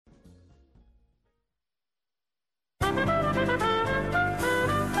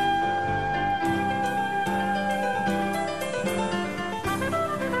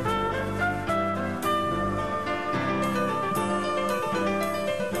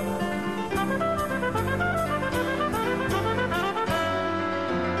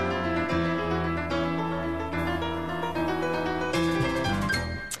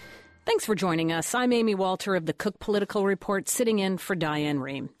Thanks for joining us. I'm Amy Walter of the Cook Political Report, sitting in for Diane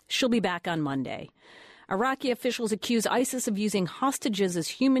Rehm. She'll be back on Monday. Iraqi officials accuse ISIS of using hostages as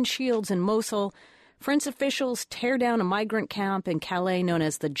human shields in Mosul. French officials tear down a migrant camp in Calais known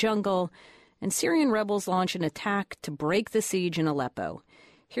as the Jungle. And Syrian rebels launch an attack to break the siege in Aleppo.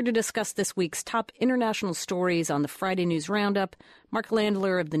 Here to discuss this week's top international stories on the Friday News Roundup, Mark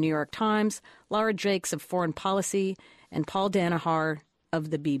Landler of the New York Times, Laura Jakes of Foreign Policy, and Paul Danaher of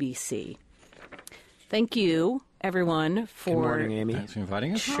the BBC. Thank you, everyone, for... Good morning, Amy. Thanks for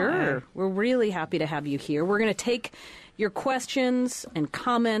inviting us. Sure. Hi. We're really happy to have you here. We're going to take your questions and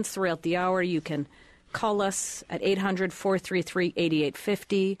comments throughout the hour. You can call us at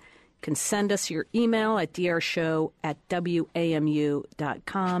 800-433-8850. You can send us your email at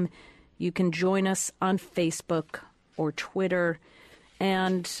drshow@wamu.com. You can join us on Facebook or Twitter.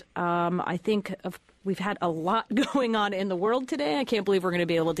 And I think we've had a lot going on in the world today. I can't believe we're going to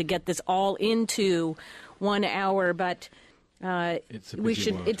be able to get this all into 1 hour, but it's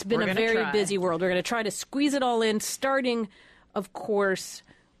been a very busy world. We're going to try to squeeze it all in, starting, of course,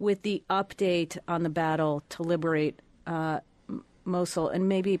 with the update on the battle to liberate Mosul. And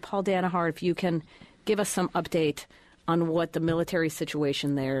maybe, Paul Danaher, if you can give us some update on what the military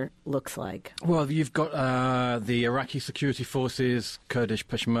situation there looks like. Well, you've got the Iraqi security forces, Kurdish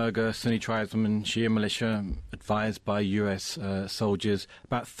Peshmerga, Sunni tribesmen, Shia militia, advised by U.S. soldiers,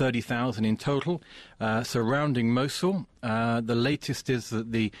 about 30,000 in total, surrounding Mosul. The latest is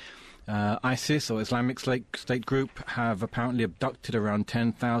that the ISIS, or Islamic State group, have apparently abducted around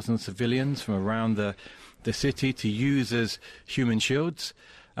 10,000 civilians from around the city to use as human shields.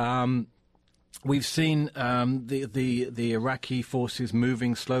 We've seen the Iraqi forces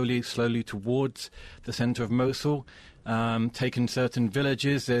moving slowly towards the center of Mosul, taken certain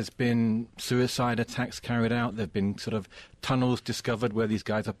villages. There's been suicide attacks carried out. There have been sort of tunnels discovered where these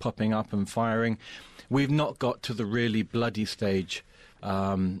guys are popping up and firing. We've not got to the really bloody stage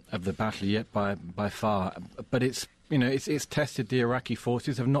of the battle yet by far, but it's tested. The Iraqi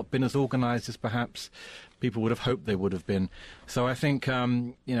forces have not been as organized as perhaps people would have hoped they would have been. So I think,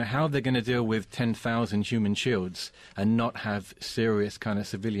 how they're going to deal with 10,000 human shields and not have serious kind of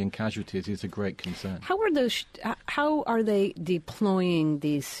civilian casualties is a great concern. How are they deploying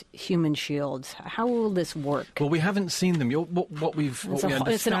these human shields? How will this work? Well, we haven't seen them.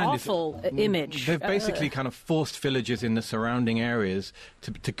 It's an awful image. They've basically kind of forced villagers in the surrounding areas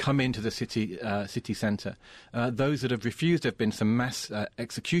to come into the city centre. Those that have refused, there have been some mass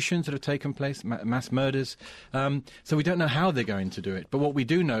executions that have taken place, mass murders. So we don't know how they're going to do it. But what we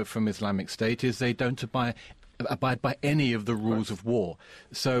do know from Islamic State is they don't abide by any of the rules of war.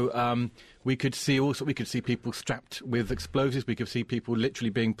 So we could see people strapped with explosives. We could see people literally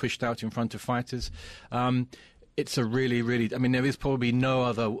being pushed out in front of fighters. It's a really, there is probably no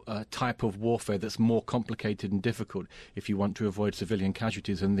other type of warfare that's more complicated and difficult if you want to avoid civilian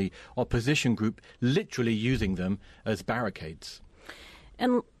casualties, and the opposition group literally using them as barricades.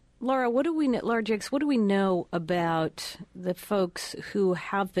 And Laura Jakes, what do we know about the folks who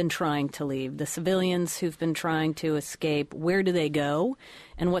have been trying to leave, the civilians who've been trying to escape? Where do they go?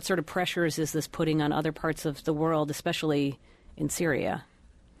 And what sort of pressures is this putting on other parts of the world, especially in Syria?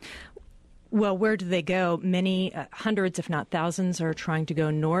 Well, where do they go? Many hundreds, if not thousands, are trying to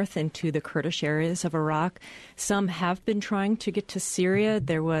go north into the Kurdish areas of Iraq. Some have been trying to get to Syria.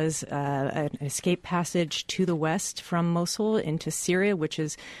 There was an escape passage to the west from Mosul into Syria, which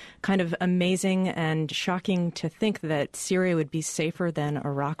is kind of amazing and shocking to think that Syria would be safer than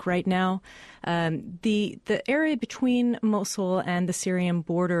Iraq right now. The area between Mosul and the Syrian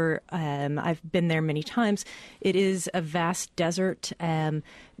border, I've been there many times. It is a vast desert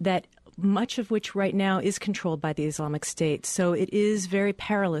that much of which right now is controlled by the Islamic State. So it is very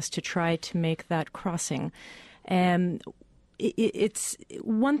perilous to try to make that crossing. It's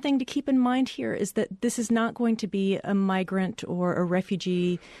one thing to keep in mind here is that this is not going to be a migrant or a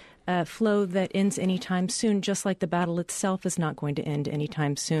refugee flow that ends anytime soon, just like the battle itself is not going to end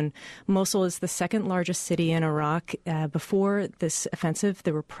anytime soon. Mosul is the second largest city in Iraq. Before this offensive,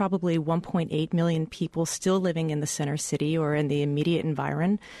 there were probably 1.8 million people still living in the center city or in the immediate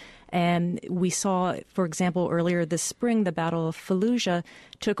environ. And we saw, for example, earlier this spring, the Battle of Fallujah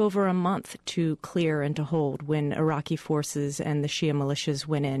took over a month to clear and to hold when Iraqi forces and the Shia militias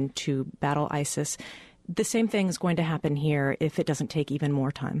went in to battle ISIS. The same thing is going to happen here if it doesn't take even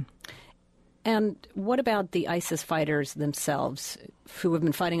more time. And what about the ISIS fighters themselves who have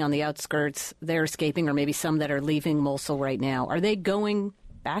been fighting on the outskirts? They're escaping, or maybe some that are leaving Mosul right now. Are they going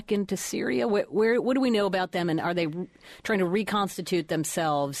back into Syria? What do we know about them, and are they trying to reconstitute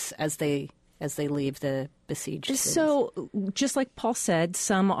themselves as they as they leave the besieged cities? So, just like Paul said,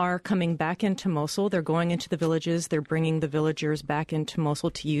 some are coming back into Mosul. They're going into the villages. They're bringing the villagers back into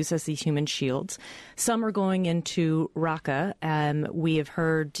Mosul to use as these human shields. Some are going into Raqqa. We have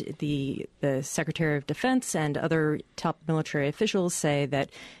heard the Secretary of Defense and other top military officials say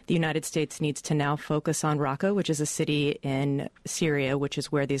that the United States needs to now focus on Raqqa, which is a city in Syria, which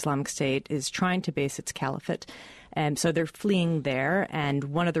is where the Islamic State is trying to base its caliphate. So they're fleeing there, and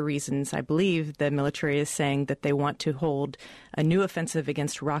one of the reasons I believe the military is saying that they want to hold a new offensive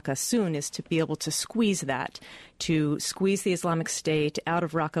against Raqqa soon is to be able to squeeze the Islamic State out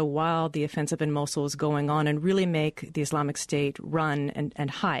of Raqqa while the offensive in Mosul is going on and really make the Islamic State run and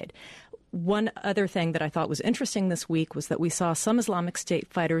hide. One other thing that I thought was interesting this week was that we saw some Islamic State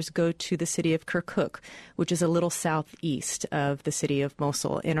fighters go to the city of Kirkuk, which is a little southeast of the city of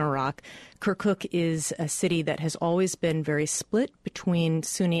Mosul in Iraq. Kirkuk is a city that has always been very split between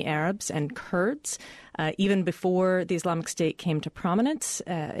Sunni Arabs and Kurds. Even before the Islamic State came to prominence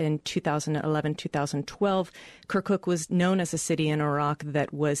in 2011, 2012, Kirkuk was known as a city in Iraq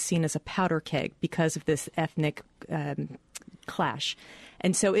that was seen as a powder keg because of this ethnic clash.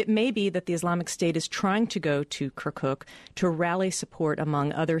 And so it may be that the Islamic State is trying to go to Kirkuk to rally support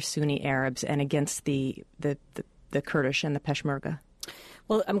among other Sunni Arabs and against the Kurdish and the Peshmerga.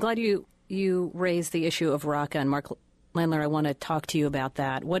 Well, I'm glad you raised the issue of Raqqa, and Mark Landler, I want to talk to you about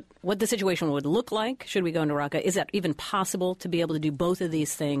that. What the situation would look like should we go into Raqqa? Is that even possible to be able to do both of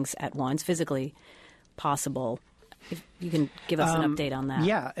these things at once, physically possible? If you can give us an update on that.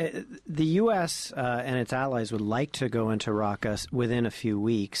 Yeah, the U.S. And its allies would like to go into Raqqa within a few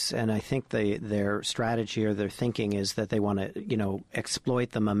weeks, and I think their strategy or their thinking is that they want to,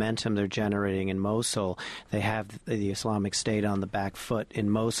 exploit the momentum they're generating in Mosul. They have the Islamic State on the back foot in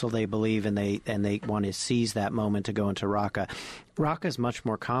Mosul, they believe, and they want to seize that moment to go into Raqqa. Raqqa is much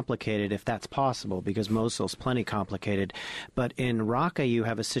more complicated, if that's possible, because Mosul's plenty complicated. But in Raqqa, you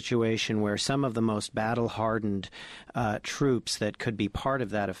have a situation where some of the most battle-hardened troops that could be part of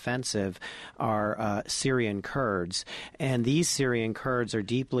that offensive are Syrian Kurds. And these Syrian Kurds are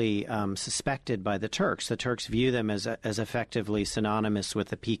deeply suspected by the Turks. The Turks view them as effectively synonymous with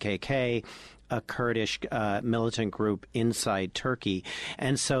the PKK, a Kurdish militant group inside Turkey.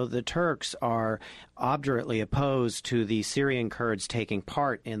 And so the Turks are obdurately opposed to the Syrian Kurds taking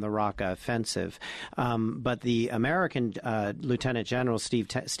part in the Raqqa offensive. But the American Lieutenant General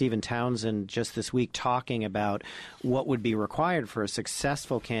Stephen Townsend just this week talking about what would be required for a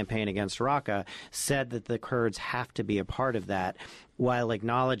successful campaign against Raqqa said that the Kurds have to be a part of that, while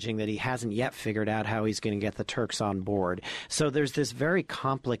acknowledging that he hasn't yet figured out how he's going to get the Turks on board. So there's this very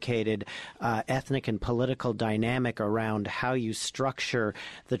complicated ethnic and political dynamic around how you structure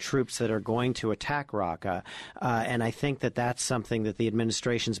the troops that are going to attack Raqqa. And I think that that's something that the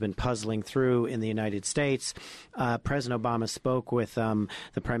administration's been puzzling through in the United States. President Obama spoke with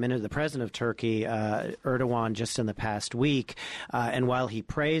the president of Turkey, Erdogan, just in the past week. And while he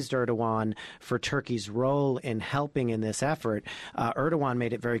praised Erdogan for Turkey's role in helping in this effort, Erdogan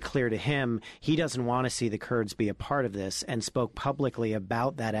made it very clear to him he doesn't want to see the Kurds be a part of this, and spoke publicly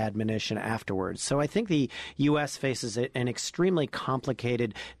about that admonition afterwards. So I think the U.S. faces an extremely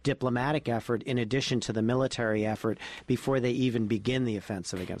complicated diplomatic effort in addition to the military effort before they even begin the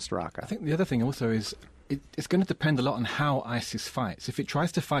offensive against Raqqa. I think the other thing also is it's going to depend a lot on how ISIS fights. If it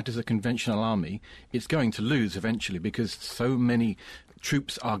tries to fight as a conventional army, it's going to lose eventually because so many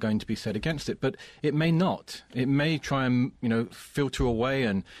troops are going to be set against it, but it may not. It may try and, filter away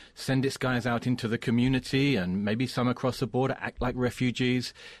and send its guys out into the community, and maybe some across the border act like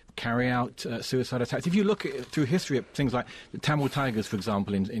refugees, carry out suicide attacks. If you look through history at things like the Tamil Tigers, for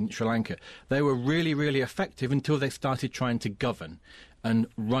example, in Sri Lanka, they were really, really effective until they started trying to govern and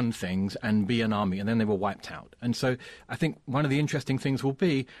run things and be an army, and then they were wiped out. And so I think one of the interesting things will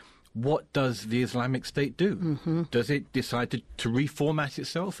be, what does the Islamic State do? Mm-hmm. Does it decide to reformat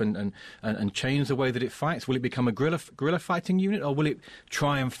itself and change the way that it fights? Will it become a guerrilla fighting unit, or will it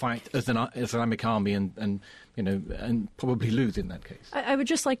try and fight as an Islamic army and probably lose in that case? I would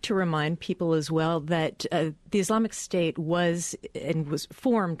just like to remind people as well that the Islamic State was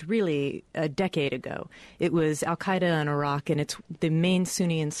formed really a decade ago. It was al-Qaeda in Iraq, and it's the main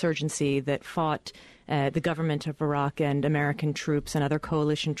Sunni insurgency that fought the government of Iraq and American troops and other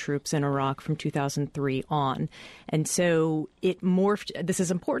coalition troops in Iraq from 2003 on. And so it morphed. This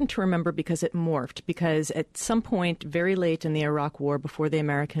is important to remember because it morphed, because at some point very late in the Iraq War, before the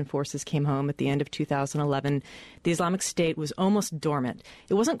American forces came home at the end of 2011, the Islamic State was almost dormant.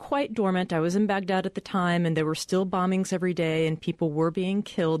 It wasn't quite dormant. I was in Baghdad at the time, and there were still bombings every day, and people were being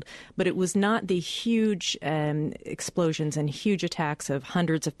killed, but it was not the huge explosions and huge attacks of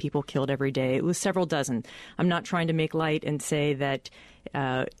hundreds of people killed every day. It was several dozen. I'm not trying to make light and say that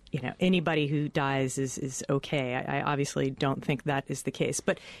anybody who dies is okay. I obviously don't think that is the case.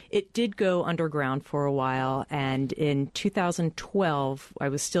 But it did go underground for a while, and in 2012, I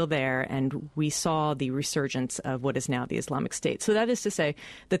was still there, and we saw the resurgence of what is now the Islamic State. So that is to say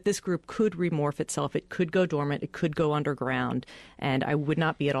that this group could remorph itself. It could go dormant. It could go underground, and I would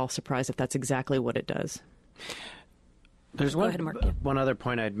not be at all surprised if that's exactly what it does. There's one other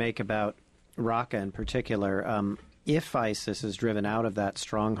point I'd make about Raqqa in particular. If ISIS is driven out of that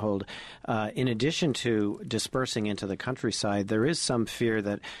stronghold, in addition to dispersing into the countryside, there is some fear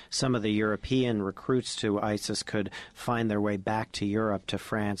that some of the European recruits to ISIS could find their way back to Europe, to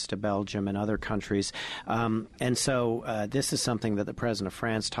France, to Belgium, and other countries. And so this is something that the President of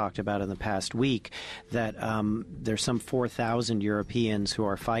France talked about in the past week, that there's some 4,000 Europeans who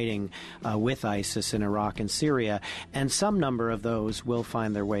are fighting with ISIS in Iraq and Syria, and some number of those will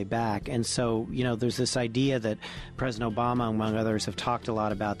find their way back. And so, there's this idea that President Obama, among others, have talked a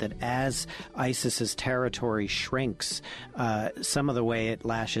lot about that as ISIS's territory shrinks, some of the way it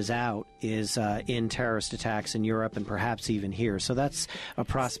lashes out is in terrorist attacks in Europe and perhaps even here. So that's a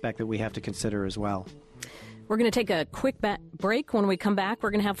prospect that we have to consider as well. We're going to take a quick break. When we come back,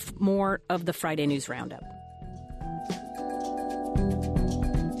 we're going to have more of the Friday News Roundup.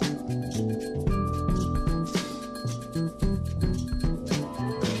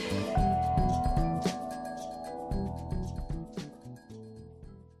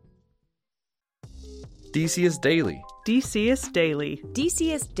 DCS Daily. DCS Daily.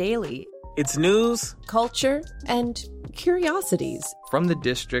 DCS Daily. It's news, culture, and curiosities. From the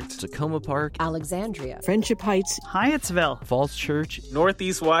district, Tacoma Park, Alexandria, Friendship Heights, Hyattsville, Falls Church,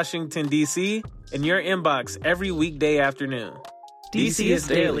 Northeast Washington, D.C., in your inbox every weekday afternoon. DCS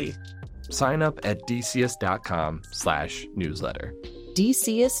Daily. Sign up at dcs.com/newsletter.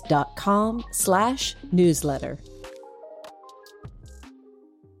 dcs.com/newsletter.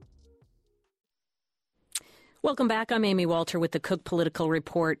 Welcome back. I'm Amy Walter with the Cook Political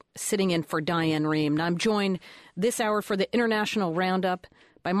Report, sitting in for Diane Rehm. And I'm joined this hour for the International Roundup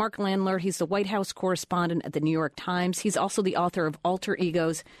by Mark Landler. He's the White House correspondent at the New York Times. He's also the author of Alter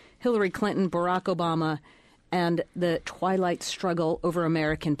Egos, Hillary Clinton, Barack Obama, and the Twilight Struggle Over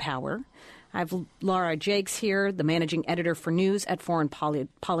American Power. I have Laura Jakes here, the managing editor for news at Foreign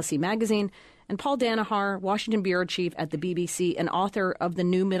Policy Magazine, and Paul Danaher, Washington bureau chief at the BBC and author of The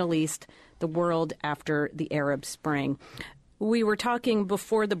New Middle East, The World After the Arab Spring. We were talking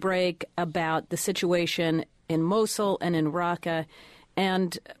before the break about the situation in Mosul and in Raqqa.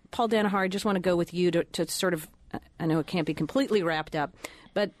 And Paul Danaher, I just want to go with you to sort of, I know it can't be completely wrapped up,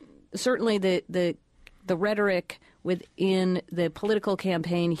 but certainly the rhetoric within the political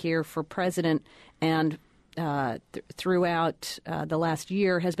campaign here for president and throughout the last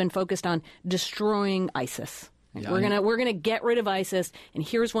year has been focused on destroying ISIS. Yeah, we're gonna get rid of ISIS, and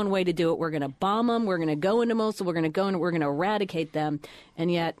here's one way to do it. We're gonna bomb them. We're gonna go into Mosul. We're gonna eradicate them.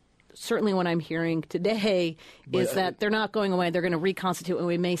 And yet, certainly, what I'm hearing today is that they're not going away. They're going to reconstitute, and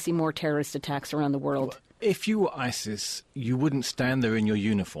we may see more terrorist attacks around the world. If you were ISIS, you wouldn't stand there in your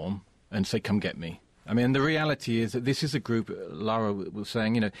uniform and say, "Come get me." I mean, the reality is that this is a group, Lara was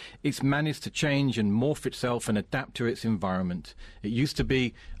saying, it's managed to change and morph itself and adapt to its environment. It used to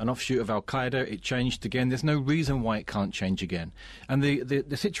be an offshoot of Al-Qaeda. It changed again. There's no reason why it can't change again. And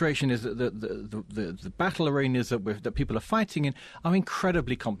the situation is that the battle arenas that people are fighting in are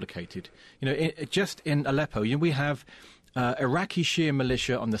incredibly complicated. Just in Aleppo, we have Iraqi Shia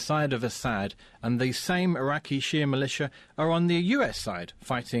militia on the side of Assad, and the same Iraqi Shia militia are on the US side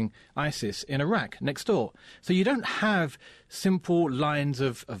fighting ISIS in Iraq next door. So you don't have simple lines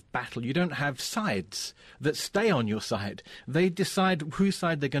of battle. You don't have sides that stay on your side. They decide whose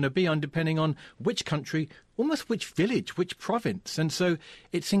side they're going to be on depending on which country, almost which village, which province. And so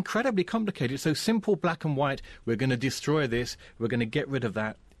it's incredibly complicated. So simple black and white, we're going to destroy this, we're going to get rid of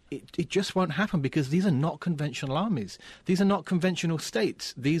that. It just won't happen because these are not conventional armies. These are not conventional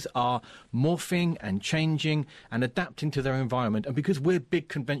states. These are morphing and changing and adapting to their environment. And because we're big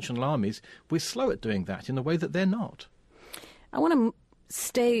conventional armies, we're slow at doing that in a way that they're not. I want to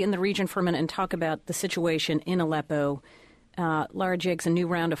stay in the region for a minute and talk about the situation in Aleppo. Lara Jakes, a new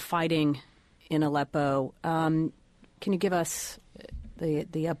round of fighting in Aleppo. Can you give us the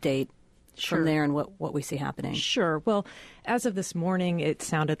update from there and what we see happening? Sure. Well, as of this morning, it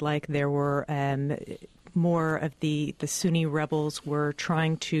sounded like there were more of the Sunni rebels were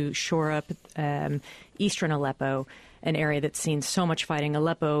trying to shore up eastern Aleppo, an area that's seen so much fighting.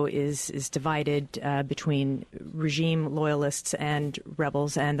 Aleppo is divided between regime loyalists and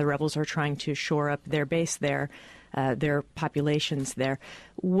the rebels are trying to shore up their base there, their populations there.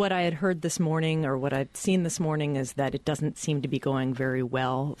 What I had heard this morning, or what I've seen this morning, is that it doesn't seem to be going very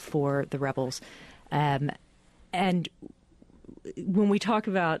well for the rebels. And when we talk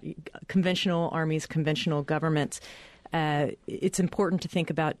about conventional armies, conventional governments, it's important to think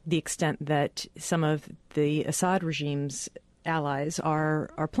about the extent that some of the Assad regime's allies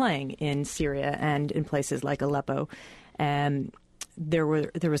are playing in Syria and in places like Aleppo. There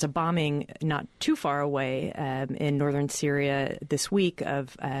was a bombing not too far away in northern Syria this week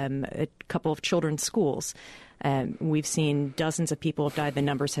of a couple of children's schools. We've seen dozens of people have died. The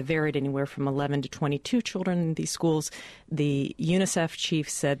numbers have varied anywhere from 11 to 22 children in these schools. The UNICEF chief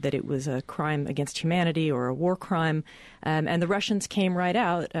said that it was a crime against humanity or a war crime. And the Russians came right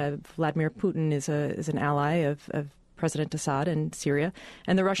out. Vladimir Putin is an ally of President Assad in Syria.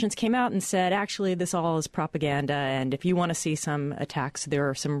 And the Russians came out and said, actually, this all is propaganda. And if you want to see some attacks, there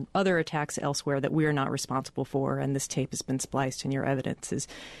are some other attacks elsewhere that we are not responsible for. And this tape has been spliced and your evidence is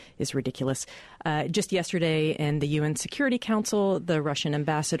ridiculous. Just yesterday in the UN Security Council, the Russian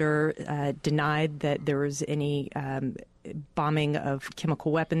ambassador denied that there was any bombing of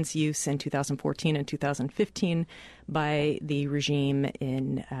chemical weapons use in 2014 and 2015 by the regime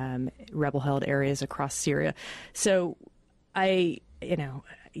in rebel-held areas across Syria. So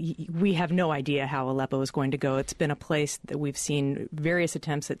we have no idea how Aleppo is going to go. It's been a place that we've seen various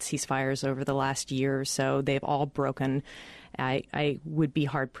attempts at ceasefires over the last year or so. They've all broken. I would be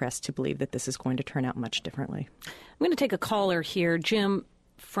hard-pressed to believe that this is going to turn out much differently. I'm going to take a caller here. Jim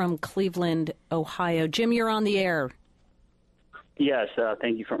from Cleveland, Ohio. Jim, you're on the air. Yes,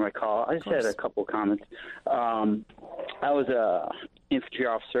 thank you for my call. I just had a couple of comments. I was a infantry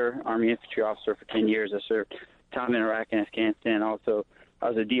officer, Army infantry officer for 10 years. I served time in Iraq and Afghanistan. Also, I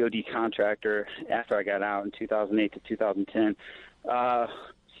was a DOD contractor after I got out in 2008 to 2010,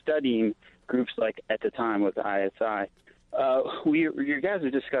 studying groups like, at the time, was the ISI. You guys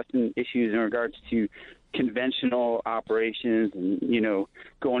are discussing issues in regards to conventional operations and,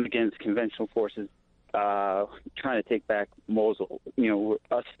 going against conventional forces. Trying to take back Mosul,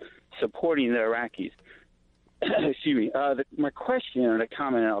 us supporting the Iraqis. Excuse me. My question or the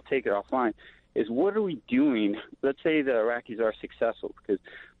comment, and I'll take it offline, is what are we doing? Let's say the Iraqis are successful, because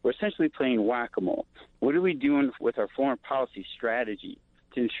we're essentially playing whack-a-mole. What are we doing with our foreign policy strategy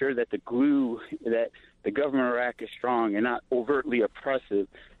to ensure that the glue, that the government of Iraq is strong and not overtly oppressive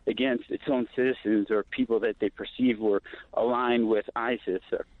against its own citizens or people that they perceive were aligned with ISIS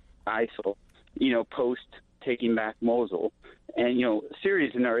or ISIL? Post taking back Mosul. And, Syria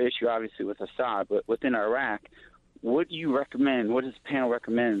is another issue, obviously, with Assad, but within Iraq, what do you recommend, what does the panel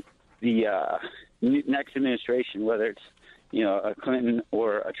recommend the next administration, whether it's, a Clinton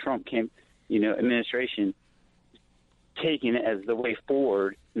or a Trump administration, taking it as the way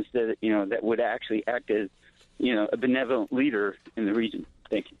forward instead of, that would actually act as, a benevolent leader in the region?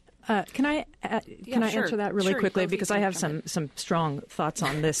 Thank you. Can I answer that really quickly, because I have some strong thoughts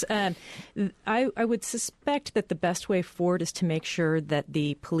on this. I would suspect that the best way forward is to make sure that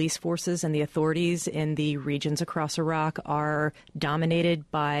the police forces and the authorities in the regions across Iraq are dominated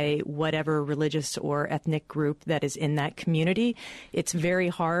by whatever religious or ethnic group that is in that community. It's very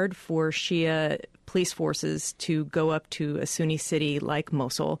hard for Shia police forces to go up to a Sunni city like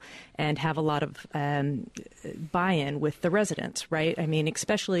Mosul and have a lot of buy-in with the residents, right? I mean,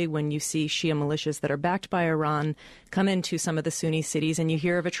 especially when you see Shia militias that are backed by Iran come into some of the Sunni cities and you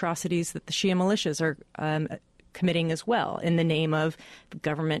hear of atrocities that the Shia militias are committing as well in the name of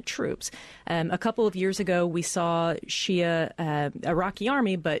government troops. A couple of years ago, we saw Shia, Iraqi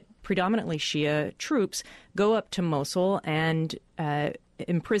army, but predominantly Shia troops, go up to Mosul and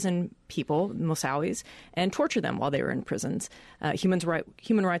imprison people, Mosawis, and torture them while they were in prisons. Human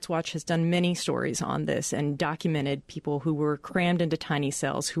Rights Watch has done many stories on this and documented people who were crammed into tiny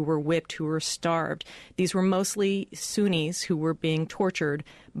cells, who were whipped, who were starved. These were mostly Sunnis who were being tortured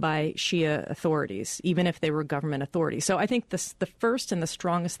by Shia authorities, even if they were government authorities. So I think the first and the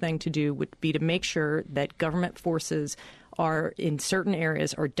strongest thing to do would be to make sure that government forces are in certain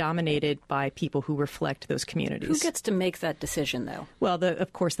areas are dominated by people who reflect those communities. Who gets to make that decision, though? Well,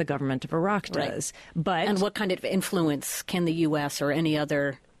 of course, the government of Iraq does. Right. And what kind of influence can the U.S. or any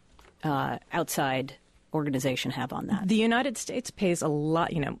other outside organization have on that? The United States pays a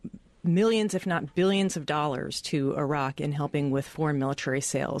lot, millions, if not billions of dollars to Iraq in helping with foreign military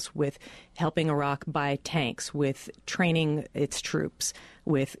sales, with helping Iraq buy tanks, with training its troops,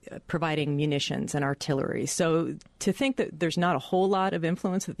 with providing munitions and artillery. So to think that there's not a whole lot of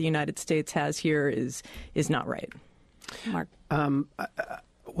influence that the United States has here is not right. Mark?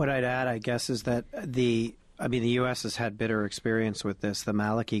 What I'd add, I guess, is that the U.S. has had bitter experience with this. The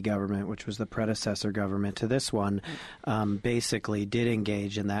Maliki government, which was the predecessor government to this one, basically did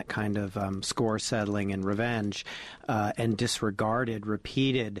engage in that kind of score settling and revenge and disregarded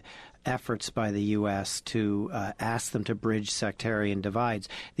repeated efforts by the U.S. to ask them to bridge sectarian divides.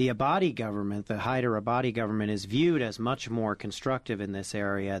 The Abadi government, the Haider Abadi government, is viewed as much more constructive in this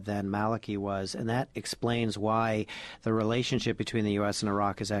area than Maliki was, and that explains why the relationship between the U.S. and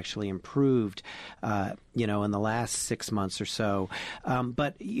Iraq has actually improved, in the last 6 months or so.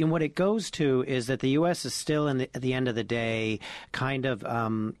 But what it goes to is that the U.S. is still, at the end of the day, kind of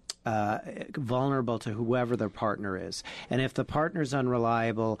vulnerable to whoever their partner is. And if the partner's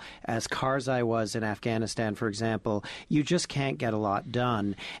unreliable, as Karzai was in Afghanistan, for example, you just can't get a lot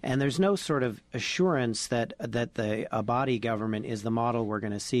done. And there's no sort of assurance that the Abadi government is the model we're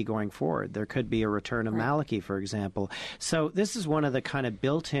going to see going forward. There could be a return of Maliki, for example. So this is one of the kind of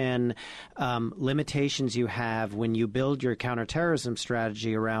built-in limitations you have when you build your counterterrorism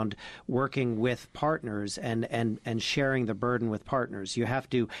strategy around working with partners and sharing the burden with partners. You have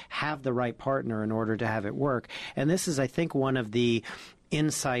to have the right partner in order to have it work. And this is, I think, one of the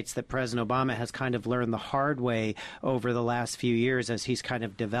insights that President Obama has kind of learned the hard way over the last few years as he's kind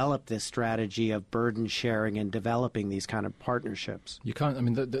of developed this strategy of burden sharing and developing these kind of partnerships. You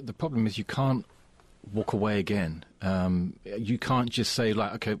can't, the problem is you can't walk away again. You can't just say,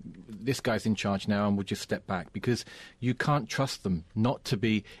 okay, this guy's in charge now and we'll just step back, because you can't trust them not to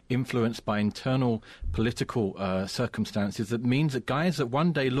be influenced by internal political circumstances. That means that guys that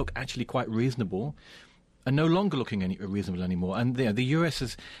one day look actually quite reasonable are no longer looking reasonable anymore. And the US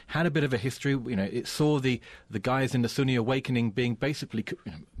has had a bit of a history. It saw the guys in the Sunni awakening being basically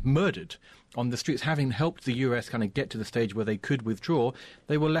murdered on the streets. Having helped the US kind of get to the stage where they could withdraw,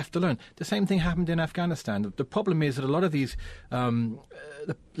 they were left alone. The same thing happened in Afghanistan. The problem is that a lot of these, a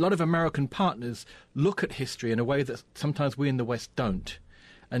lot of American partners look at history in a way that sometimes we in the West don't,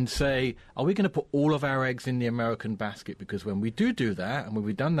 and say, are we going to put all of our eggs in the American basket? Because when we do that, and when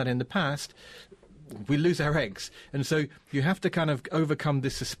we've done that in the past, we lose our eggs. And so you have to kind of overcome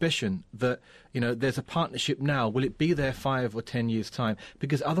this suspicion that, there's a partnership now. Will it be there 5 or 10 years' time?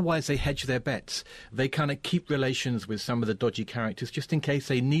 Because otherwise they hedge their bets. They kind of keep relations with some of the dodgy characters just in case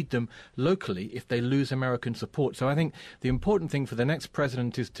they need them locally if they lose American support. So I think the important thing for the next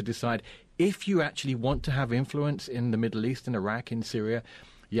president is to decide, if you actually want to have influence in the Middle East, in Iraq, in Syria,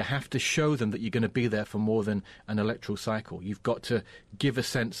 you have to show them that you're going to be there for more than an electoral cycle. You've got to give a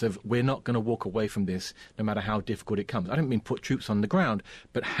sense of, we're not going to walk away from this no matter how difficult it comes. I don't mean put troops on the ground,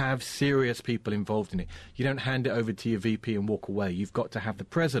 but have serious people involved in it. You don't hand it over to your VP and walk away. You've got to have the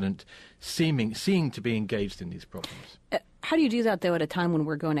president seeming to be engaged in these problems. How do you do that, though, at a time when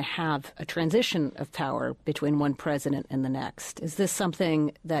we're going to have a transition of power between one president and the next? Is this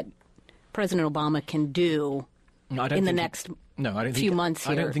something that President Obama can do in the next few months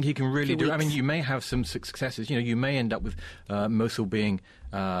here? I don't think he can really do it. I mean, you may have some successes. You may end up with Mosul being,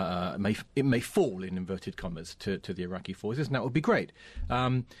 it may fall, in inverted commas, to the Iraqi forces, and that would be great.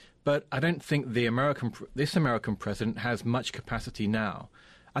 But I don't think this American president has much capacity now.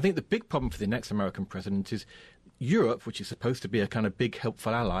 I think the big problem for the next American president is Europe, which is supposed to be a kind of big,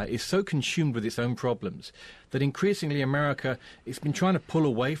 helpful ally, is so consumed with its own problems that increasingly America has been trying to pull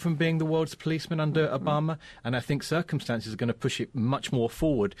away from being the world's policeman under Obama, and I think circumstances are going to push it much more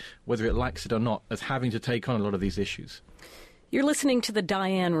forward, whether it likes it or not, as having to take on a lot of these issues. You're listening to The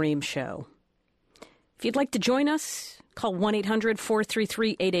Diane Rehm Show. If you'd like to join us, call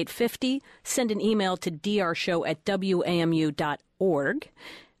 1-800-433-8850. Send an email to drshow@wamu.org.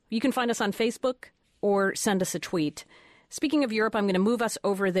 You can find us on Facebook or send us a tweet. Speaking of Europe, I'm going to move us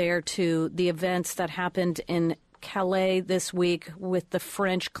over there to the events that happened in Calais this week with the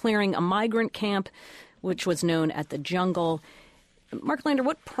French clearing a migrant camp, which was known as the Jungle. Mark Lander,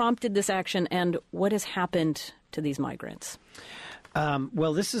 what prompted this action and what has happened to these migrants?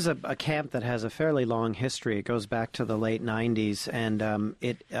 Well, this is a camp that has a fairly long history. It goes back to the late 90s, and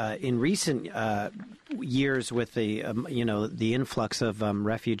in recent years, with the the influx of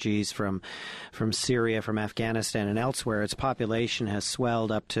refugees from Syria, from Afghanistan, and elsewhere, its population has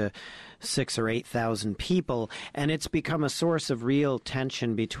swelled up to 6,000 or 8,000 people, and it's become a source of real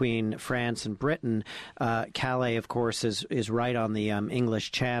tension between France and Britain. Calais, of course, is right on the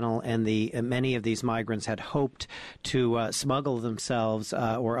English Channel, and many of these migrants had hoped to smuggle themselves themselves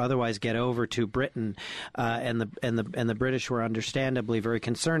or otherwise get over to Britain, and the British were understandably very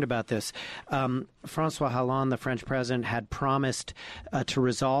concerned about this. François Hollande, the French president, had promised to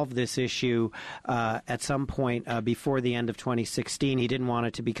resolve this issue at some point before the end of 2016. He didn't want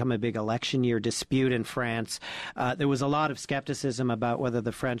it to become a big election year dispute in France. There was a lot of skepticism about whether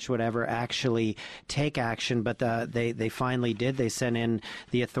the French would ever actually take action, but they finally did. They sent in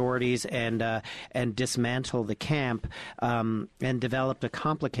the authorities and dismantled the camp and developed a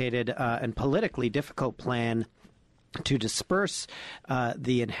complicated and politically difficult plan to disperse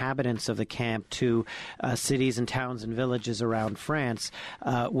the inhabitants of the camp to cities and towns and villages around France.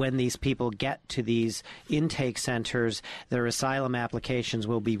 When these people get to these intake centers, their asylum applications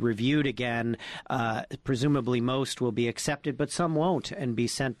will be reviewed again. Presumably most will be accepted, but some won't and be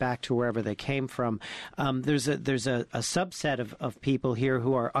sent back to wherever they came from. There's a subset of people here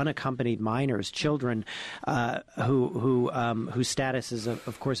who are unaccompanied minors, children, whose status is,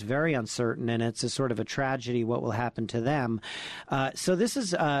 of course, very uncertain, and it's a sort of a tragedy what will happen to them. So this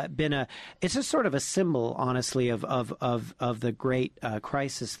has been it's a sort of a symbol, honestly, of the great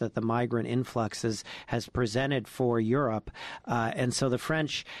crisis that the migrant influx has presented for Europe. And so the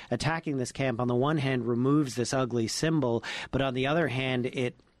French attacking this camp, on the one hand, removes this ugly symbol, but on the other hand,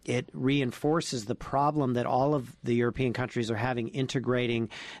 it reinforces the problem that all of the European countries are having integrating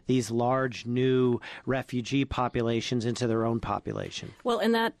these large new refugee populations into their own population. Well,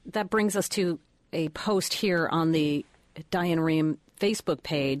 and that brings us to a post here on the Diane Rehm Facebook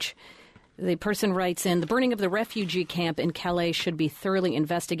page. The person writes in, the burning of the refugee camp in Calais should be thoroughly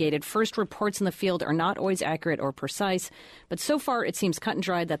investigated. First reports in the field are not always accurate or precise, but so far it seems cut and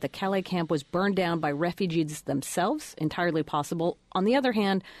dried that the Calais camp was burned down by refugees themselves, entirely possible. On the other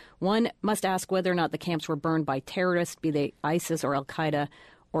hand, one must ask whether or not the camps were burned by terrorists, be they ISIS or Al-Qaeda,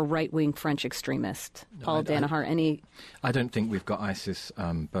 or right-wing French extremists. Paul Danaher, any... I don't think we've got ISIS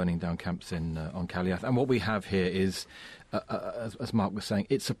burning down camps on Calais. And what we have here is, as Mark was saying,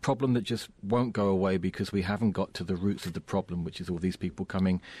 it's a problem that just won't go away because we haven't got to the roots of the problem, which is all these people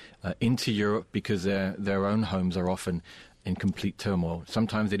coming into Europe because their own homes are often in complete turmoil.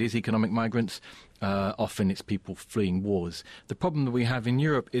 Sometimes it is economic migrants. Often it's people fleeing wars. The problem that we have in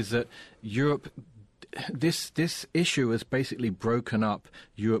Europe is that this issue has basically broken up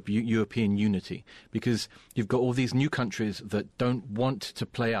European unity because you've got all these new countries that don't want to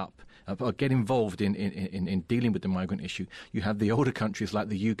play up or get involved in dealing with the migrant issue. You have the older countries like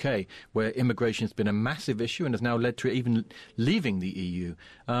the UK, where immigration has been a massive issue and has now led to it even leaving the EU.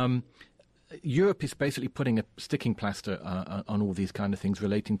 Europe is basically putting a sticking plaster on all these kind of things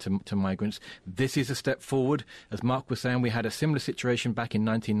relating to migrants. This is a step forward. As Mark was saying, we had a similar situation back in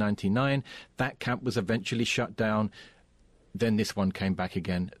 1999. That camp was eventually shut down. Then this one came back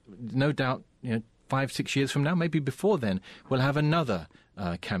again. No doubt, 5-6 years from now, maybe before then, we'll have another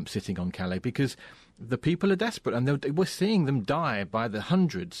camp sitting on Calais because the people are desperate, and we're seeing them die by the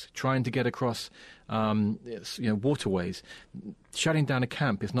hundreds trying to get across waterways. Shutting down a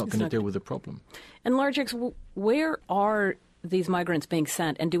camp is not going to deal with the problem. And Largix, where are these migrants being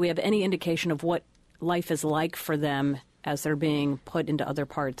sent, and do we have any indication of what life is like for them as they're being put into other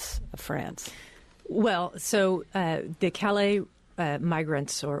parts of France? Well, so the Calais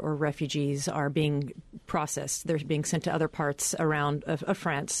migrants or refugees are being processed. They're being sent to other parts around of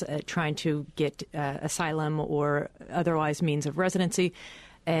France, trying to get asylum or otherwise means of residency.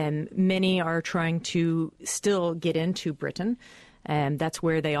 Many are trying to still get into Britain. And that's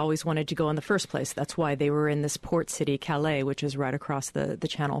where they always wanted to go in the first place. That's why they were in this port city, Calais, which is right across the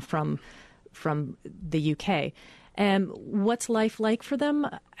channel from the UK. What's life like for them?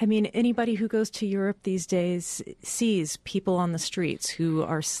 I mean, anybody who goes to Europe these days sees people on the streets who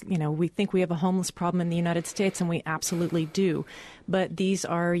are, we think we have a homeless problem in the United States, and we absolutely do. But these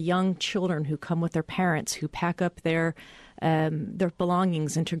are young children who come with their parents, who pack up their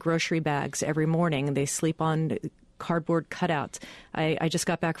belongings into grocery bags every morning. They sleep on cardboard cutouts. I just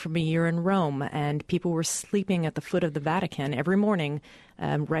got back from a year in Rome, and people were sleeping at the foot of the Vatican every morning,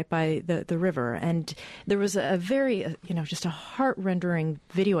 right by the river. And there was a very, just a heart-rendering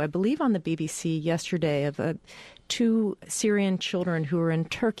video, I believe on the BBC yesterday, of two Syrian children who were in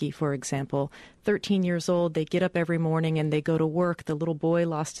Turkey, for example, 13 years old. They get up every morning and they go to work. The little boy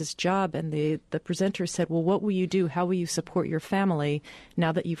lost his job, and the presenter said, well, what will you do? How will you support your family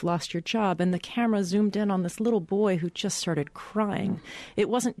now that you've lost your job? And the camera zoomed in on this little boy who just started crying. It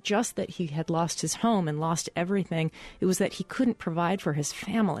wasn't just that he had lost his home and lost everything. It was that he couldn't provide for his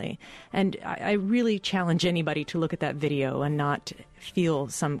family. And I really challenge anybody to look at that video and not feel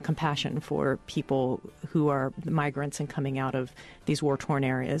some compassion for people who are migrants and coming out of these war-torn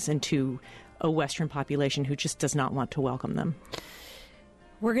areas into a Western population who just does not want to welcome them.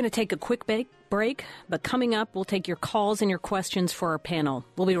 We're going to take a quick break, but coming up, we'll take your calls and your questions for our panel.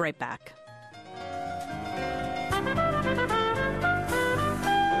 We'll be right back.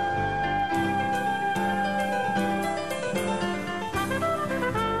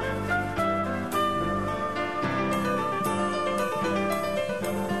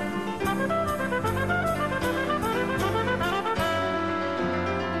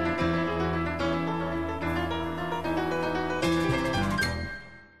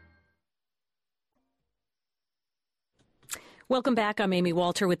 Welcome back. I'm Amy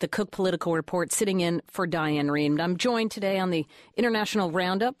Walter with the Cook Political Report, sitting in for Diane Rehm. I'm joined today on the International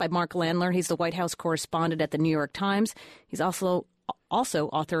Roundup by Mark Landler. He's the White House correspondent at the New York Times. He's also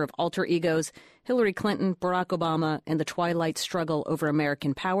author of Alter Egos, Hillary Clinton, Barack Obama, and the Twilight Struggle Over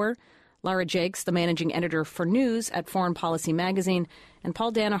American Power. Lara Jakes, the managing editor for news at Foreign Policy magazine, and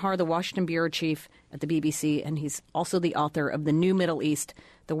Paul Danaher, the Washington bureau chief at the BBC, and he's also the author of The New Middle East,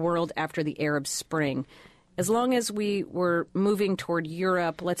 The World After the Arab Spring. As long as we were moving toward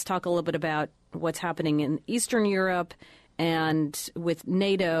Europe, let's talk a little bit about what's happening in Eastern Europe and with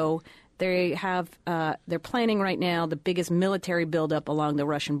NATO. They have they're planning right now the biggest military buildup along the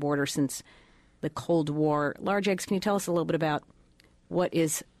Russian border since the Cold War. Lara Jakes, can you tell us a little bit about what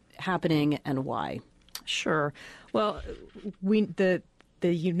is happening and why? Sure. Well, the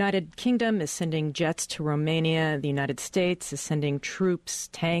United Kingdom is sending jets to Romania. The United States is sending troops,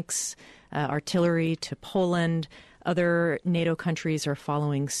 tanks, artillery to Poland. Other NATO countries are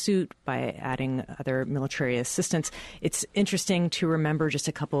following suit by adding other military assistance. It's interesting to remember just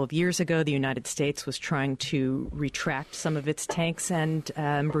a couple of years ago, the United States was trying to retract some of its tanks and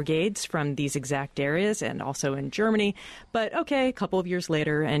brigades from these exact areas, and also in Germany. But okay, a couple of years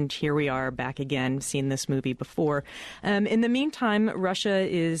later, and here we are back again, seen this movie before. In the meantime, Russia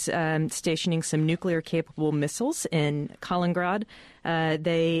is stationing some nuclear-capable missiles in Kaliningrad.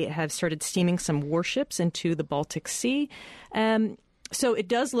 They have started steaming some warships into the Baltic Sea. So it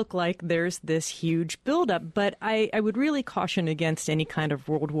does look like there's this huge buildup, but I would really caution against any kind of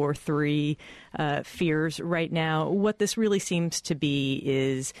World War III fears right now. What this really seems to be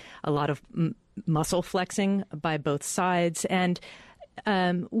is a lot of muscle flexing by both sides. And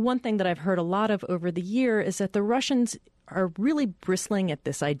one thing that I've heard a lot of over the year is that the Russians are really bristling at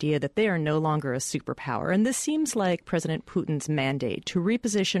this idea that they are no longer a superpower. And this seems like President Putin's mandate to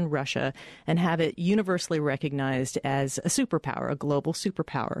reposition Russia and have it universally recognized as a superpower, a global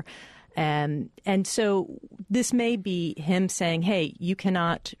superpower. And so this may be him saying, hey, you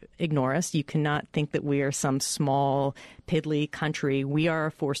cannot ignore us. You cannot think that we are some small, piddly country. We are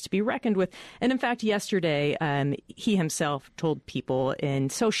a force to be reckoned with. And in fact, yesterday, he himself told people in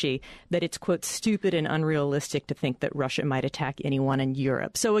Sochi that it's, quote, stupid and unrealistic to think that Russia might attack anyone in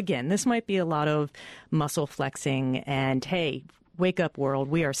Europe. So again, this might be a lot of muscle flexing and, hey, wake up, world!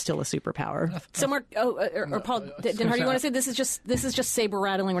 We are still a superpower. So, Mark, or Paul, Danaher, do you want to say this is just saber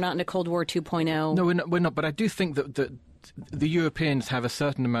rattling? We're not into Cold War 2.0. No, we're not. But I do think that the Europeans have a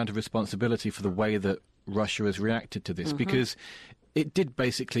certain amount of responsibility for the way that Russia has reacted to this, because it did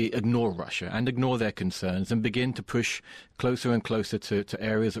basically ignore Russia and ignore their concerns and begin to push closer and closer to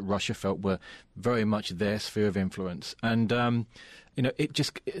areas that Russia felt were very much their sphere of influence. And it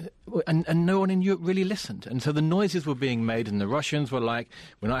just and no one in Europe really listened. And so the noises were being made, and the Russians were like,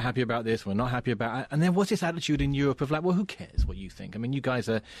 we're not happy about this, we're not happy about it. And there was this attitude in Europe of like, well, who cares what you think? I mean, you guys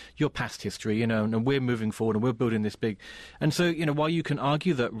you're past history, and we're moving forward and we're building this big. And so, while you can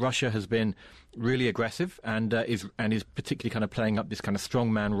argue that Russia has been really aggressive and is particularly kind of playing up this kind of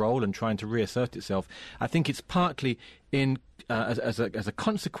strongman role and trying to reassert itself, I think it's partly in as a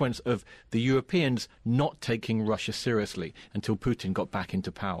consequence of the Europeans not taking Russia seriously until Putin got back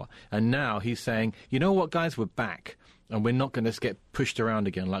into power. And now he's saying, you know what, guys, we're back, and we're not going to get pushed around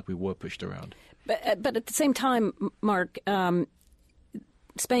again like we were pushed around. But at the same time, Mark,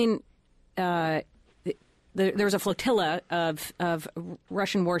 Spain, there was a flotilla of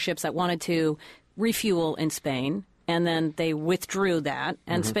Russian warships that wanted to refuel in Spain. And then they withdrew that.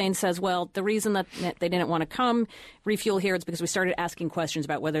 And Spain says, well, the reason that they didn't want to come refuel here is because we started asking questions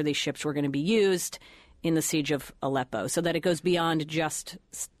about whether these ships were going to be used in the siege of Aleppo, so that it goes beyond just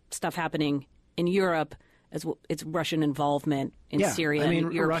stuff happening in Europe as well. It's Russian involvement Syria. I mean,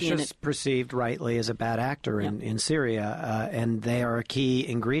 and European Russia's perceived rightly as a bad actor in Syria, and they are a key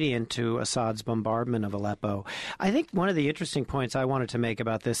ingredient to Assad's bombardment of Aleppo. I think one of the interesting points I wanted to make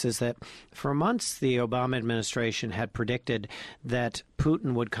about this is that for months the Obama administration had predicted that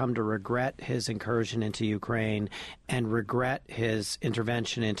Putin would come to regret his incursion into Ukraine and regret his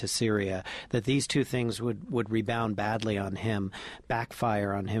intervention into Syria, that these two things would rebound badly on him,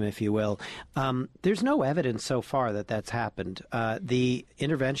 backfire on him, if you will. There's no evidence so far that that's happened. The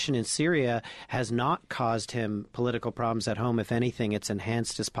intervention in Syria has not caused him political problems at home. If anything, it's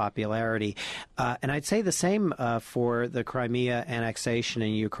enhanced his popularity. And I'd say the same for the Crimea annexation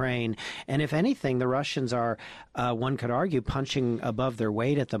in Ukraine. And if anything, the Russians are, one could argue, punching above their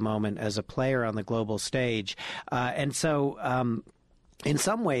weight at the moment as a player on the global stage. And so in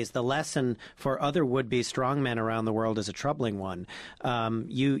some ways, the lesson for other would-be strongmen around the world is a troubling one.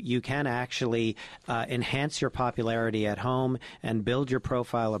 You can actually enhance your popularity at home and build your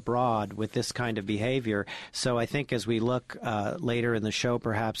profile abroad with this kind of behavior. So I think as we look later in the show,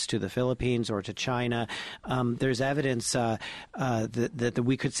 perhaps to the Philippines or to China, there's evidence that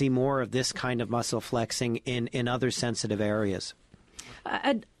we could see more of this kind of muscle flexing in other sensitive areas.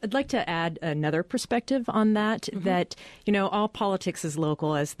 I'd like to add another perspective on that, that, all politics is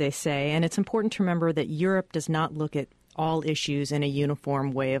local, as they say, and it's important to remember that Europe does not look at all issues in a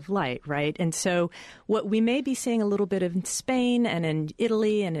uniform way of light, right? And so what we may be seeing a little bit of in Spain and in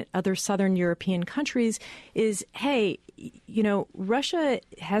Italy and in other southern European countries is, hey, Russia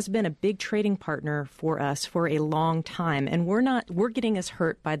has been a big trading partner for us for a long time, and we're getting as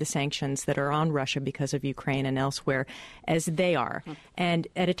hurt by the sanctions that are on Russia because of Ukraine and elsewhere as they are. And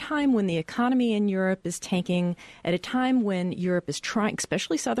at a time when the economy in Europe is tanking, at a time when Europe is trying,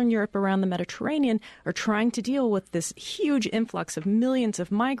 especially southern Europe around the Mediterranean, are trying to deal with this huge influx of millions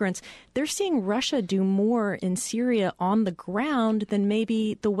of migrants, they're seeing Russia do more in Syria on the ground than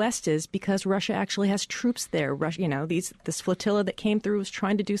maybe the West is, because Russia actually has troops there. Russia, this flotilla that came through was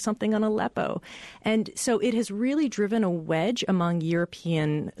trying to do something on Aleppo. And so it has really driven a wedge among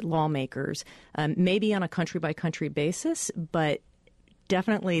European lawmakers, maybe on a country-by-country basis, but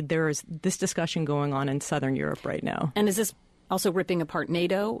definitely there is this discussion going on in southern Europe right now. And is this also ripping apart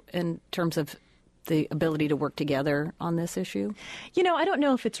NATO in terms of the ability to work together on this issue? I don't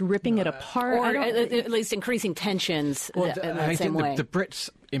know if it's ripping it apart. Or at least increasing tensions in that same way. The Brits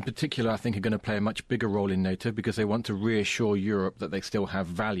in particular, I think, are going to play a much bigger role in NATO because they want to reassure Europe that they still have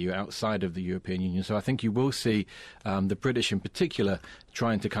value outside of the European Union. So I think you will see the British in particular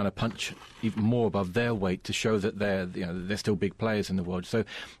trying to kind of punch even more above their weight to show that they're still big players in the world. So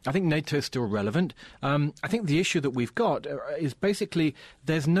I think NATO is still relevant. I think the issue that we've got is basically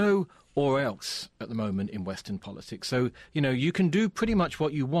there's no or else at the moment in Western politics. So, you can do pretty much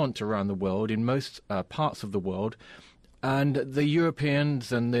what you want around the world in most parts of the world, and the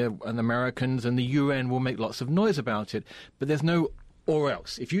Europeans and the Americans and the UN will make lots of noise about it, but there's no or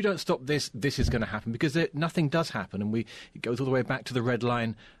else. If you don't stop this, this is going to happen, because nothing does happen, and it goes all the way back to the Red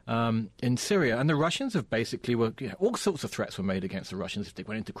Line in Syria. And the Russians have basically all sorts of threats were made against the Russians. If they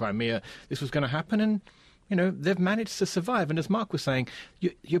went into Crimea, this was going to happen, and they've managed to survive. And as Mark was saying,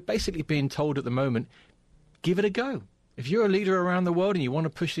 you're basically being told at the moment, give it a go. If you're a leader around the world and you want to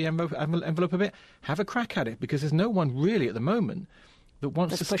push the envelope a bit, have a crack at it, because there's no one really at the moment that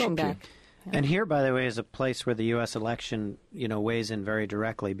wants to stop you. Back. Yeah. And here, by the way, is a place where the U.S. election, weighs in very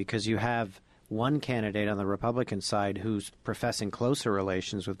directly, because you have one candidate on the Republican side who's professing closer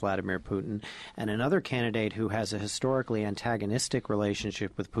relations with Vladimir Putin, and another candidate who has a historically antagonistic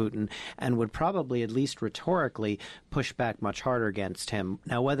relationship with Putin and would probably, at least rhetorically, push back much harder against him.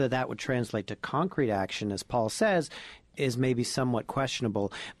 Now, whether that would translate to concrete action, as Paul says, is maybe somewhat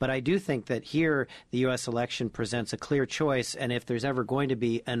questionable. But I do think that here the U.S. election presents a clear choice, and if there's ever going to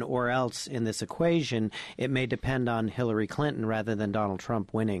be an or else in this equation, it may depend on Hillary Clinton rather than Donald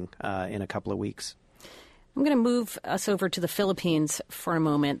Trump winning in a couple of weeks. I'm going to move us over to the Philippines for a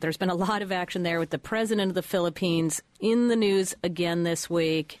moment. There's been a lot of action there with the president of the Philippines in the news again this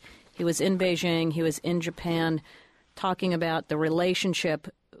week. He was in Beijing. He was in Japan talking about the relationship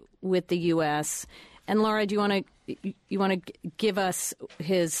with the U.S. And Laura, do you want to give us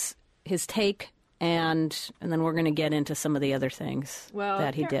his take, and then we're going to get into some of the other things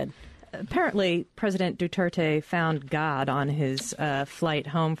that he did. Apparently, President Duterte found God on his flight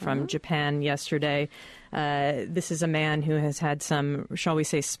home from Japan yesterday. This is a man who has had some, shall we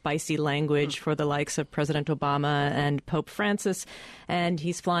say, spicy language for the likes of President Obama and Pope Francis, and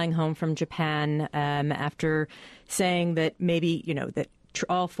he's flying home from Japan after saying that maybe, that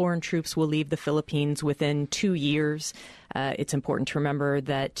all foreign troops will leave the Philippines within 2 years. It's important to remember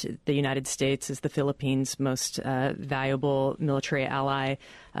that the United States is the Philippines' most valuable military ally.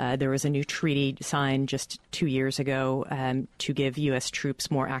 There was a new treaty signed just 2 years ago to give U.S. troops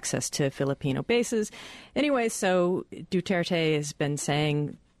more access to Filipino bases. Anyway, so Duterte has been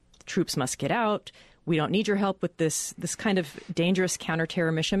saying troops must get out. We don't need your help with this kind of dangerous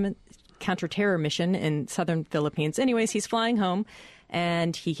counter-terror mission in southern Philippines. Anyways, he's flying home,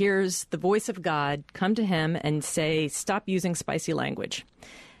 and he hears the voice of God come to him and say, stop using spicy language.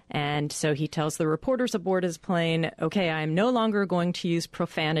 And so he tells the reporters aboard his plane, okay, I'm no longer going to use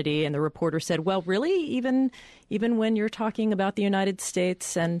profanity. And the reporter said, well, really? Even when you're talking about the United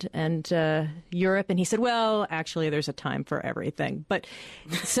States and Europe? And he said, well, actually, there's a time for everything. But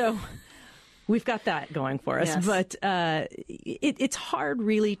so... We've got that going for us, yes. But it's hard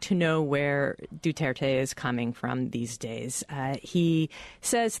really to know where Duterte is coming from these days. He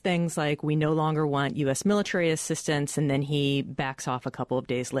says things like, we no longer want U.S. military assistance, and then he backs off a couple of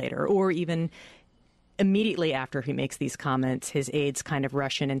days later. Or even immediately after he makes these comments, his aides kind of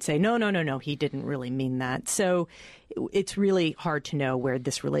rush in and say, no, he didn't really mean that. So it's really hard to know where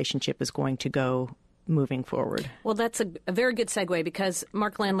this relationship is going to go moving forward. Well, that's a very good segue, because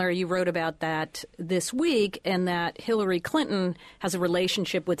Mark Landler, you wrote about that this week, and that Hillary Clinton has a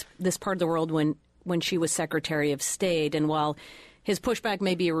relationship with this part of the world when she was Secretary of State. And while his pushback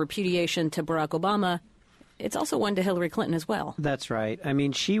may be a repudiation to Barack Obama, it's also one to Hillary Clinton as well. That's right. I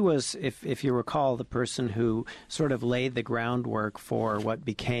mean, she was, if you recall, the person who sort of laid the groundwork for what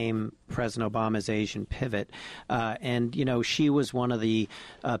became President Obama's Asian pivot. And, you know, she was one of the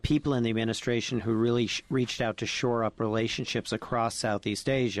people in the administration who really reached out to shore up relationships across Southeast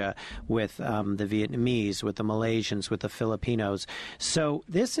Asia with the Vietnamese, with the Malaysians, with the Filipinos. So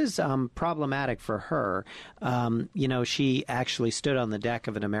this is problematic for her. You know, she actually stood on the deck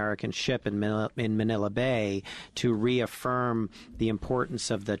of an American ship in Manila Bay to reaffirm the importance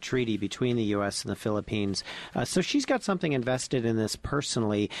of the treaty between the U.S. and the Philippines. So she's got something invested in this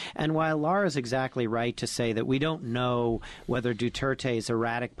personally. And while Laura's exactly right to say that we don't know whether Duterte's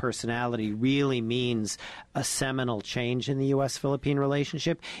erratic personality really means a seminal change in the U.S.-Philippine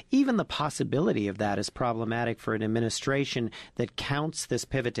relationship, even the possibility of that is problematic for an administration that counts this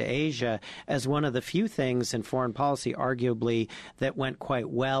pivot to Asia as one of the few things in foreign policy, arguably, that went quite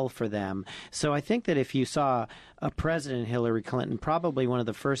well for them. So I think that if you saw a President Hillary Clinton, probably one of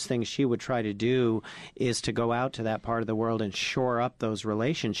the first things she would try to do is to go out to that part of the world and shore up those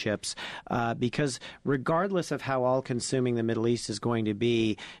relationships, because regardless of how all-consuming the Middle East is going to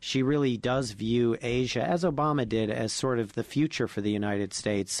be, she really does view Asia, as Obama did, as sort of the future for the United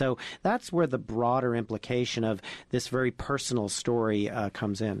States. So that's where the broader implication of this very personal story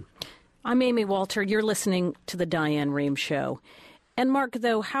comes in. I'm Amy Walter. You're listening to The Diane Rehm Show. And Mark,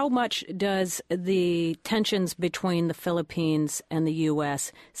 though, how much does the tensions between the Philippines and the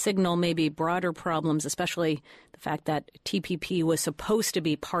U.S. signal maybe broader problems, especially the fact that TPP was supposed to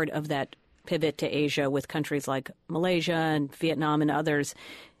be part of that pivot to Asia with countries like Malaysia and Vietnam and others?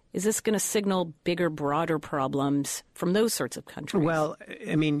 Is this going to signal bigger, broader problems from those sorts of countries? Well,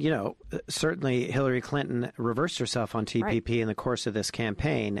 I mean, you know, certainly Hillary Clinton reversed herself on TPP in the course of this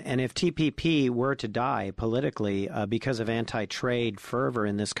campaign. And if TPP were to die politically because of anti-trade fervor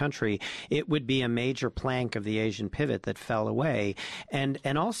in this country, it would be a major plank of the Asian pivot that fell away. And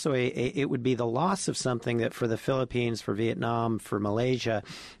also it would be the loss of something that for the Philippines, for Vietnam, for Malaysia,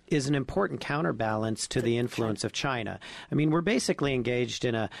 is an important counterbalance to the influence of China. I mean, we're basically engaged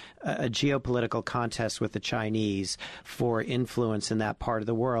in a geopolitical contest with the Chinese for influence in that part of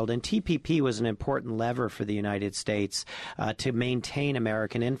the world. And TPP was an important lever for the United States to maintain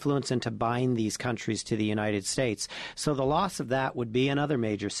American influence and to bind these countries to the United States. So the loss of that would be another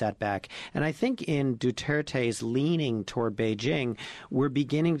major setback. And I think in Duterte's leaning toward Beijing, we're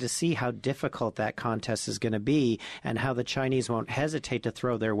beginning to see how difficult that contest is going to be and how the Chinese won't hesitate to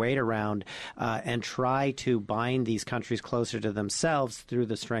throw their weight around and try to bind these countries closer to themselves through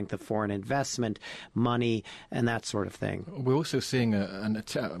the strength of foreign investment, money, and that sort of thing. We're also seeing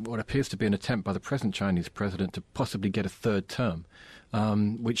what appears to be an attempt by the present Chinese president to possibly get a third term.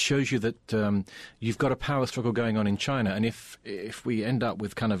 Which shows you that you've got a power struggle going on in China. And if we end up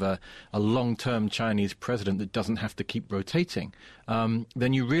with kind of a long-term Chinese president that doesn't have to keep rotating,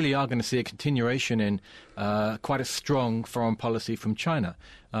 then you really are going to see a continuation in quite a strong foreign policy from China.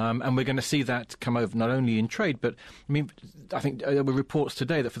 And we're going to see that come over not only in trade, but, I mean, I think there were reports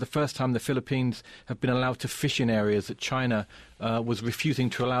today that for the first time the Philippines have been allowed to fish in areas that China was refusing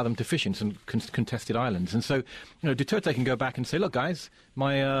to allow them to fish in, some contested islands. And so, you know, Duterte can go back and say, look, guys,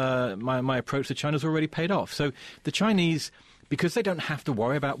 my approach to China's already paid off. So the Chinese because they don't have to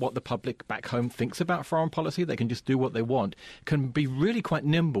worry about what the public back home thinks about foreign policy. They can just do what they want. Can be really quite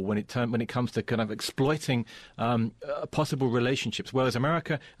nimble when it comes to kind of exploiting possible relationships, whereas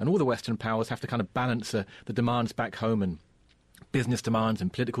America and all the Western powers have to kind of balance the demands back home and business demands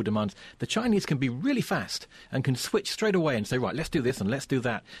and political demands. The Chinese can be really fast and can switch straight away and say, right, let's do this and let's do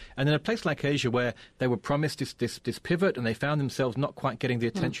that. And in a place like Asia, where they were promised this pivot and they found themselves not quite getting the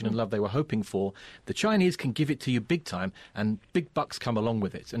attention and love they were hoping for, the Chinese can give it to you big time, and big bucks come along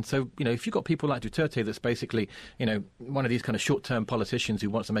with it. And so, if you've got people like Duterte that's basically, one of these kind of short-term politicians who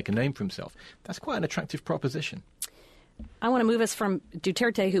wants to make a name for himself, that's quite an attractive proposition. I want to move us from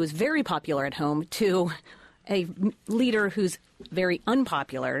Duterte, who is very popular at home, to a leader who's very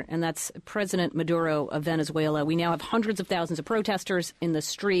unpopular, and that's President Maduro of Venezuela. We now have hundreds of thousands of protesters in the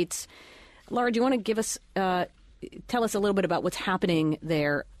streets. Laura, do you want to give us, tell us a little bit about what's happening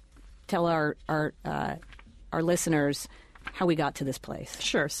there? Tell our listeners how we got to this place.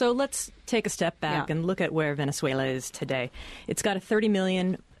 Sure. So let's take a step back and look at where Venezuela is today. It's got a 30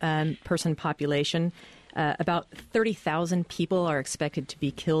 million person population. About 30,000 people are expected to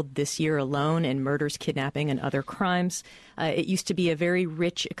be killed this year alone in murders, kidnapping, and other crimes. It used to be a very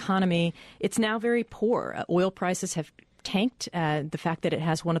rich economy. It's now very poor. Oil prices have tanked. The fact that it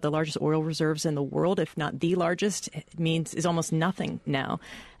has one of the largest oil reserves in the world, if not the largest, is almost nothing now.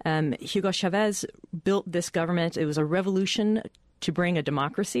 Hugo Chavez built this government. It was a revolution to bring a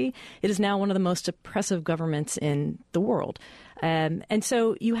democracy. It is now one of the most oppressive governments in the world. And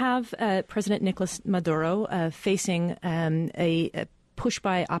so you have President Nicolas Maduro facing a push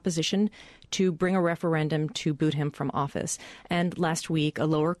by opposition to bring a referendum to boot him from office. And last week, a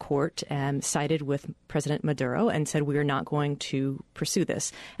lower court sided with President Maduro and said, we are not going to pursue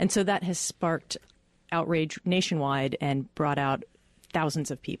this. And so that has sparked outrage nationwide and brought out thousands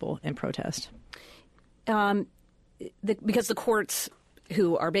of people in protest. Because the courts,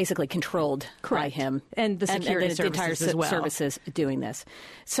 who are basically controlled by him, and the security services as well, services doing this.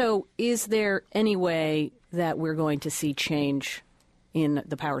 So, is there any way that we're going to see change in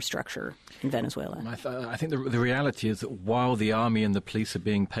the power structure in Venezuela? I think the reality is that while the army and the police are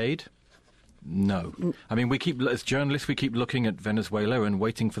being paid, no. I mean, as journalists, we keep looking at Venezuela and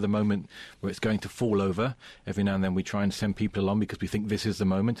waiting for the moment where it's going to fall over. Every now and then we try and send people along because we think this is the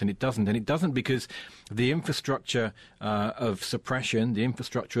moment, and it doesn't. And it doesn't because the infrastructure of suppression, the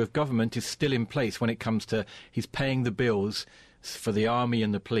infrastructure of government is still in place when it comes to he's paying the bills for the army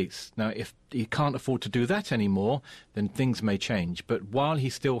and the police. Now, if he can't afford to do that anymore, then things may change. But while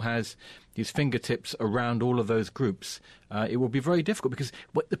he still has his fingertips around all of those groups, it will be very difficult, because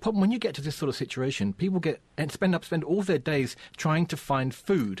the problem when you get to this sort of situation, people spend all their days trying to find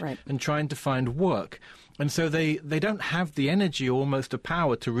food and trying to find work. And so they don't have the energy or almost the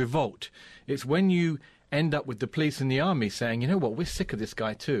power to revolt. It's when you end up with the police and the army saying, you know what, we're sick of this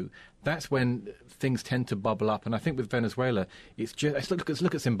guy too, that's when things tend to bubble up. And I think with Venezuela, let's look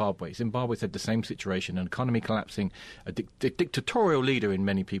at Zimbabwe. Zimbabwe's had the same situation, an economy collapsing, a dictatorial leader in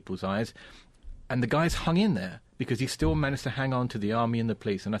many people's eyes, and the guy's hung in there because he still managed to hang on to the army and the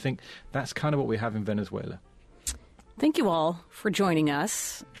police. And I think that's kind of what we have in Venezuela. Thank you all for joining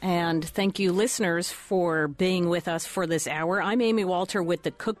us, and thank you, listeners, for being with us for this hour. I'm Amy Walter with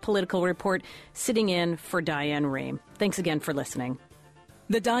the Cook Political Report, sitting in for Diane Rehm. Thanks again for listening.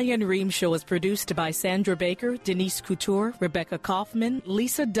 The Diane Rehm Show is produced by Sandra Baker, Denise Couture, Rebecca Kaufman,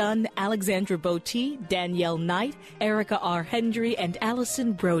 Lisa Dunn, Alexandra Botti, Danielle Knight, Erica R. Hendry, and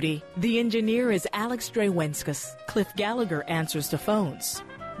Allison Brody. The engineer is Alex Drewenskus. Cliff Gallagher answers the phones.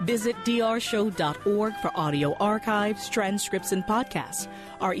 Visit drshow.org for audio archives, transcripts, and podcasts.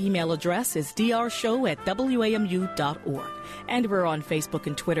 Our email address is drshow@wamu.org. And we're on Facebook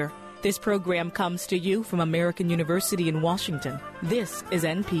and Twitter. This program comes to you from American University in Washington. This is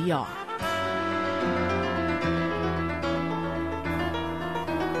NPR.